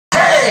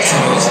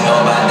what you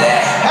know about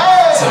that.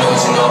 Tell me what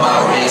you know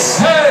about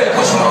wrist.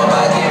 What you know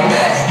about getting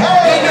back.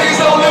 These niggas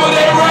don't live with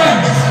that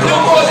rap.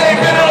 Them boys ain't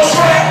been on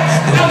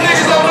track. Them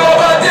niggas don't know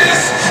about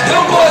this.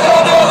 Them boys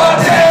don't know about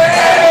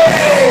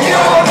that. You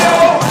don't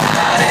know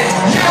about it.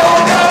 You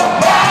don't know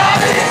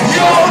about it.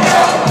 You don't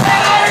know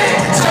about it.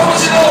 Tell me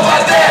what you know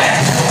about that.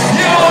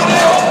 You don't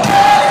know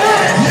about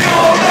it. You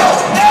don't know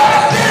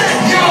about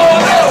it. You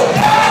don't know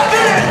about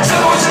it. Tell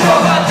me what you know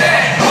about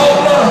that.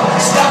 Hold up.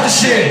 Stop the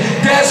shit.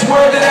 That's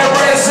word to that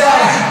red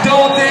side.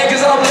 Don't think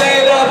cause I'm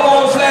laid up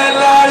on flat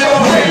line. Yo,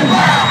 hey,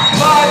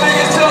 my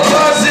niggas tell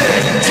Thursday.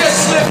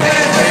 Just slip in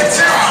and big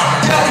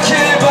time. Got the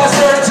kid by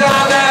certain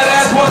time. Now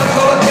that's what I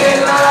call a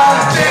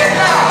deadline.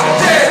 Deadline.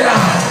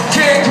 Deadline.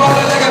 Can't call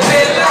it like a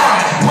deadline.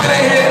 When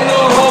they hit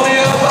little homie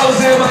up, I was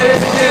in my head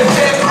to get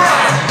hit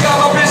right. Got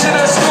my bitch in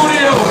the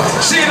studio.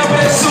 She the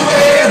best super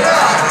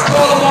headline.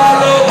 Call her my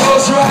little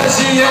ghost rider.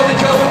 She helped me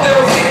come with them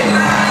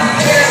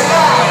headlines.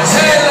 Headlines.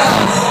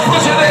 Headlines.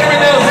 Put your name in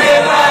them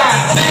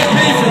headlines. See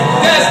beefing.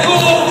 That's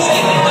cool.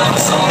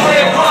 Some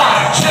red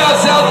pie.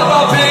 Shouts out to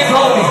my big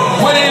homie.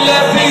 When he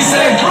left, he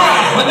said,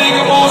 my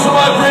nigga moves on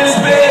my British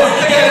bed.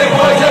 Get that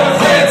boy Kevin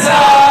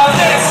bedtime.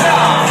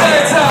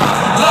 Bedtime.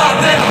 Locked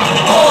down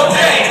all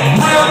day.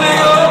 Real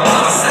nigga.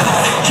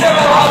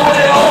 Kevin hot with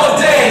it all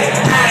day.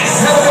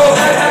 Never go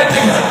back to that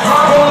nigga.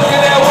 Don't look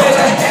at that way.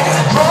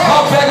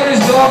 I'm back on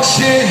this dog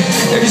shit.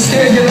 If you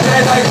scared, get a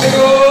night like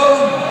nigga.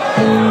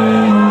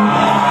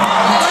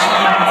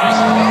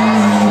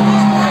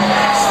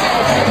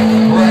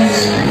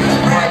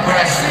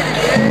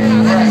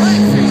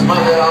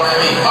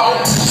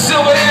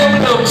 Silver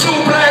emblem, 2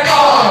 black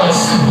R's.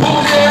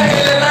 Who's there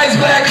in a nice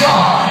black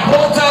car?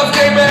 Both times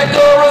came back,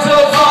 door was so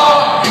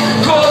far.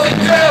 Causing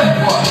death.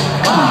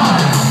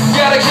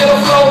 Gotta kill a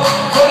flow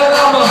for the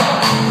number.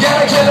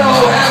 Gotta kill a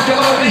hoe. Half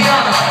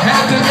Colombiana,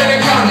 half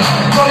Dominicana.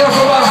 Call you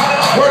from a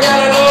work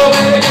out of love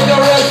and get the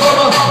rest from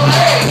a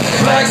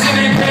Black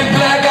City, big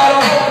black out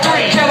of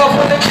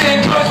California King,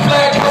 plus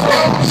black out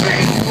of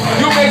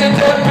you make the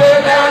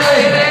deathbed down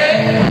there.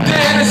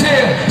 Dan is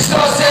here.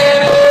 Start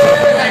saying it.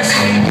 Rack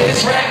City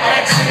bitch,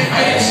 Rack City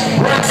bitch,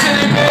 Rack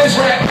City bitch,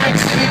 Rack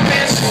City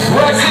bitch,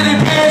 Rack City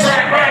bitch,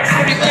 Rack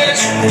City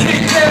bitch.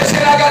 Keep cash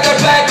and I got the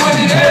black with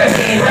me there.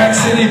 Rack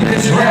City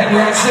bitch,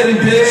 Rack City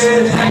bitch,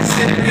 Rack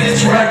City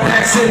bitch, Rack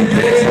City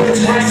bitch,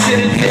 Rack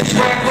City bitch,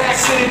 Rack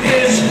City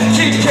bitch.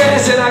 Keep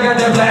cash and I got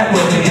the black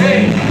with me.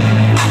 Hey,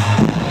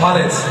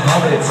 hundreds.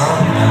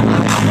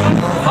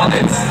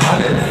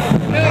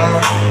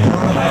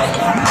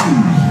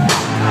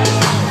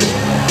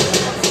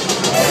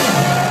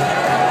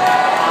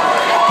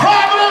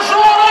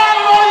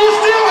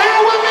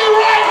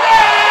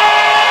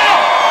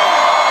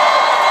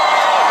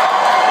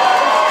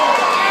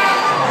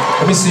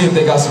 Let me see if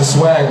they got some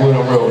swag with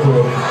them real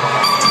quick.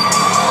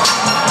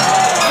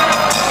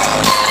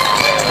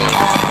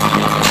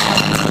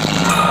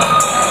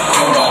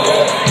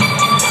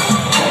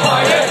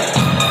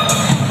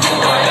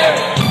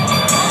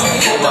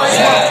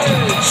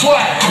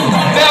 Swag.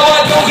 Now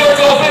I don't jerk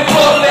off in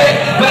public,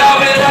 but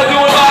I've been out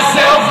doing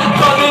myself.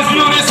 Brothers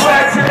view this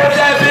swag to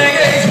that big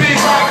HB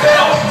rock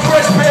belt.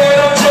 Fresh pair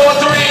of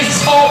Jordan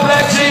 3s, all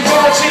black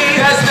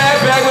G-Gucci. That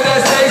snapback with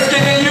that stay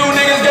skinny, you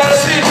niggas gotta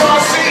see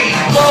RC.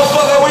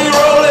 Motherfucker, we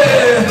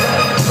rollin'.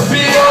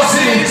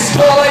 BLC,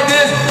 sport like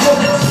this,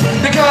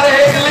 the kind of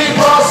hate to leave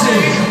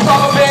bossy.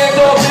 Papa band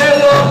off here,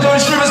 love,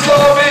 doing strippers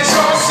call me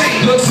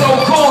Chauncey. Look so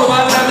cool in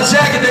my leather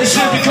jacket, they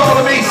should be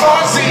calling me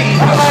Fonzie.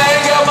 But I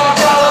ain't got my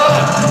collar,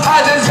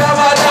 I just got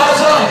my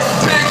dollars up.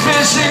 Big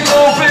fish,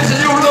 little fish,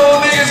 and you little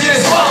niggas get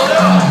swallowed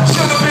up.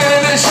 Should've been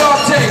in this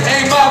Shark Tank,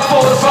 ain't my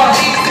fault if I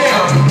eat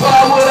them.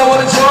 Why would I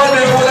wanna join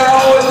them when I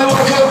always knew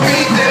I could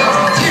beat them?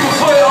 Keep a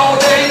foot all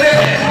day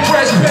there,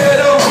 fresh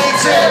pair of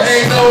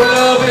ain't no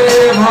love in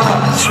him,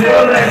 huh?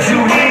 Still let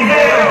you eat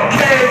him.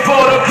 Came for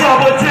the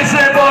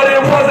competition, but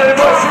it wasn't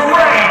much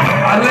around.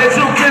 I let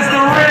you kiss the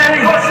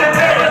ring, but you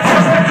never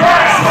touch the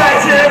ground.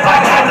 Swag you if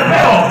I got the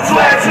belt,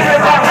 swag you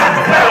if I got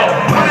the belt.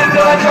 When it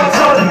done, come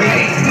talk to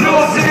me.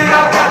 You'll see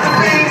I got the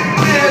beat.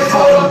 This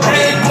for the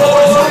big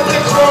boys with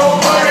the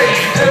chrome money.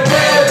 The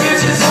bad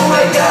bitches who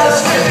ain't gotta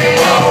spend their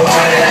own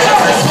money.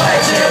 Swag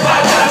you if I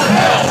got the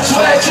belt,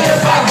 swag you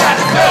if I got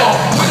the belt.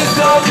 When it's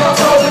done, come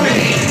talk to me.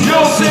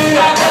 You'll see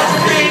I got the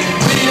beat.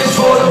 Beats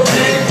for the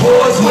big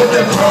boys with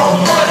the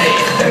chrome money.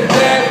 And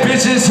bad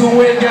bitches who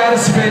ain't gotta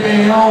spend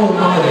their own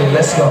money.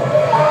 Let's go.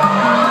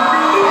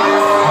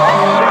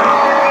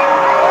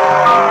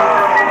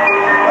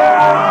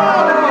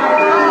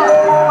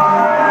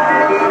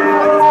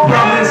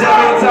 Providence, y'all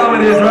know what time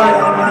it is, right?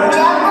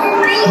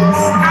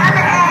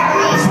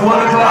 It's 1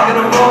 o'clock in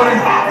the morning.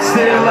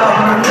 Still up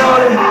and I'm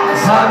yawning.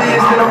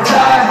 Obvious that I'm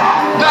tired.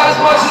 Not as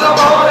much as I'm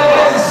on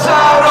it. It's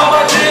tired on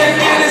my dick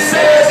and it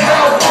says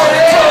help on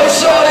it. Told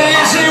shorty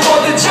and she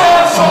want the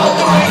job. Fall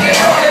through and get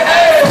on it.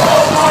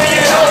 Fall through and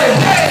get on it.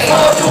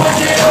 Fall through and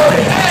get on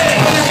it.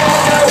 When you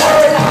got that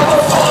word,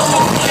 I'ma fall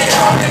through and get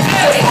on it.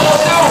 Fall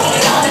through.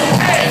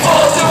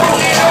 Fall through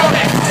and get on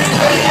it.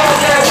 When you got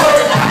that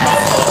word, I'ma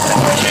fall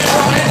through and get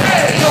on it.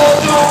 Go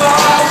through my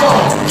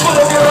iPhone.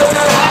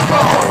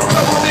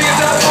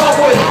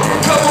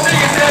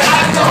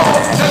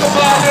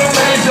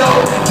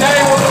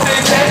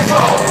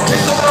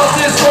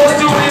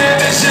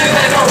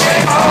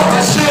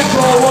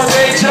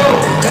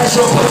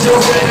 So put your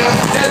winner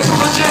into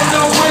a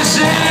genuine. I'm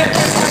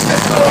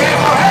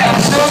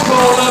still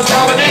gonna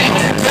dominate.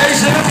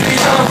 Nation of me,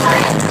 I'm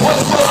free.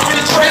 What's supposed to be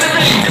training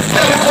me?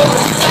 Never supposed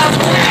to be time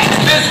for me.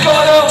 It's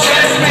gonna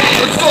bless me.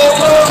 It's gonna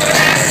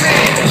bless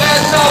me.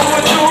 Last time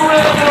when you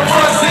ran up in the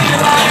front seat,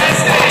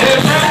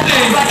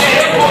 everything like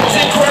airport,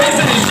 shit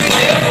crazy.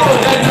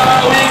 And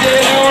now we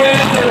get on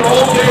it. The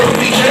whole thing,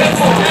 be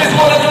careful. It's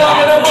 1 o'clock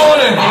in the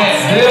morning.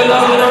 Still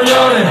loving, I'm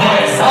yawning.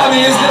 I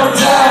mean, it's no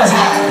time.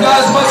 Not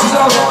as much as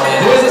I want.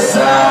 There's a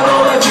sign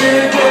on the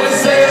kid that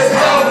says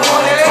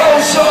California. So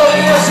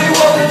surely that she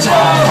wants the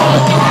job.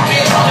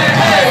 Get on it,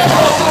 hey.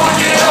 Fall through and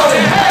get on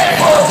it, hey.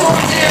 Fall through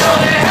and get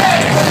on it,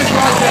 hey. It's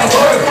not that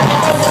work.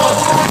 Fall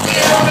through and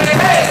get on it,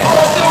 hey.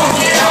 Fall through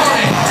and get on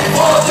it.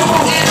 Fall through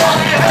and get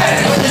on it,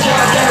 hey. It's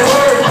not that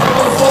work.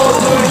 Fall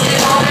through and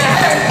get on it,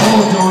 hey.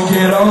 Fall through and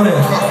get on it.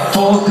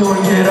 Fall through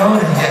and get on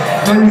it.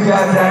 Know you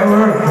got that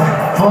work.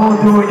 Fall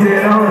through and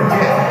get on it.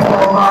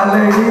 All my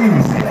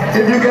ladies,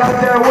 if you got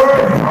that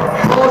work,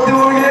 fall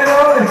through and get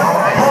on it.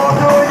 Fall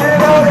through and get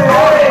on it.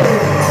 Hey.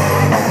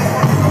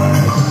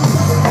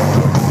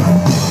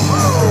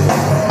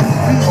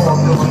 Fall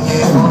through and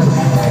get on it.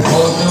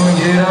 Fall through and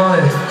get on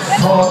it.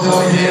 Fall through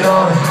and get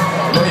on it.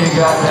 Know you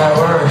got that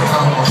work.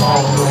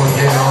 Fall through and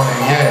get on it.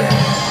 Yeah.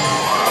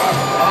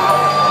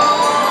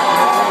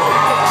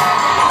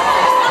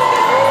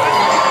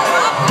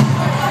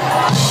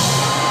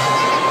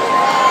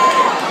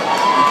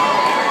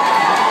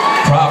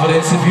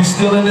 Providence, if you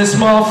still in this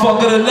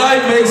motherfucker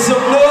tonight, make some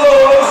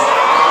noise.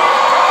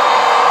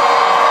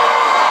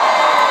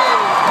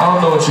 I don't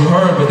know what you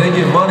heard, but they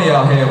get money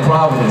out here in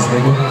Providence,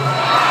 nigga.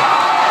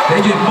 They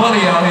get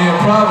money out here in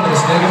Providence,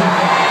 nigga.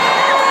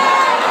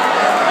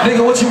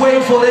 Nigga, what you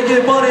waiting for? They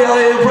get money out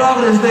here in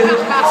Providence, nigga.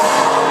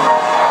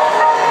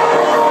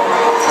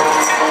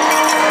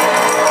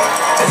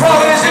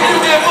 Providence, if you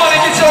get money,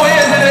 get your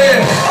hands in the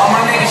air. All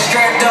my niggas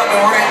strapped up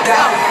and racked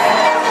out.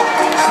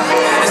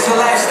 It's a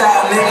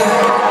lifestyle, nigga.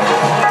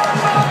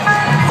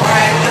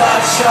 Racked up,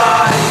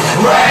 shawty.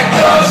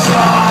 Racked up,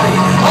 shawty.